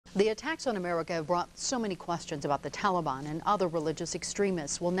The attacks on America have brought so many questions about the Taliban and other religious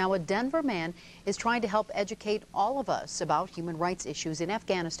extremists. Well, now a Denver man is trying to help educate all of us about human rights issues in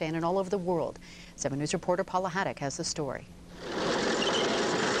Afghanistan and all over the world. 7 News reporter Paula Haddock has the story.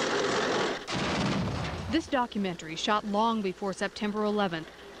 This documentary, shot long before September 11th,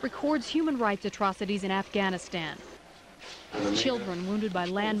 records human rights atrocities in Afghanistan. Children wounded by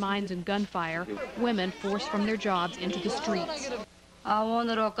landmines and gunfire, women forced from their jobs into the streets.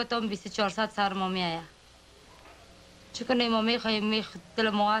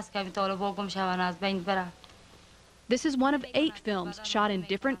 This is one of 8 films shot in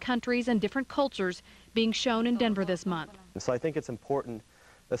different countries and different cultures being shown in Denver this month. So I think it's important,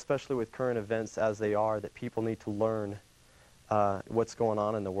 especially with current events as they are, that people need to learn what's going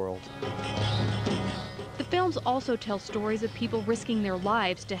on in the world. The films also tell stories of people risking their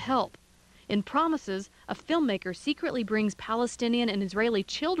lives to help. In Promises, a filmmaker secretly brings Palestinian and Israeli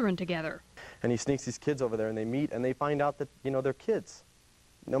children together. And he sneaks these kids over there and they meet and they find out that, they're kids.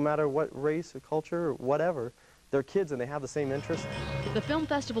 No matter what race or culture or whatever, they're kids and they have the same interests. The film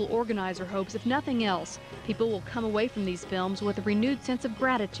festival organizer hopes, if nothing else, people will come away from these films with a renewed sense of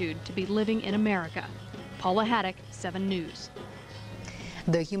gratitude to be living in America. Paula Haddock, 7 News.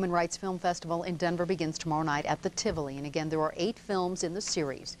 The Human Rights Film Festival in Denver begins tomorrow night at the Tivoli. And again, there are 8 films in the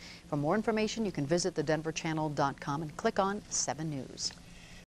series. For more information, you can visit thedenverchannel.com and click on 7 News.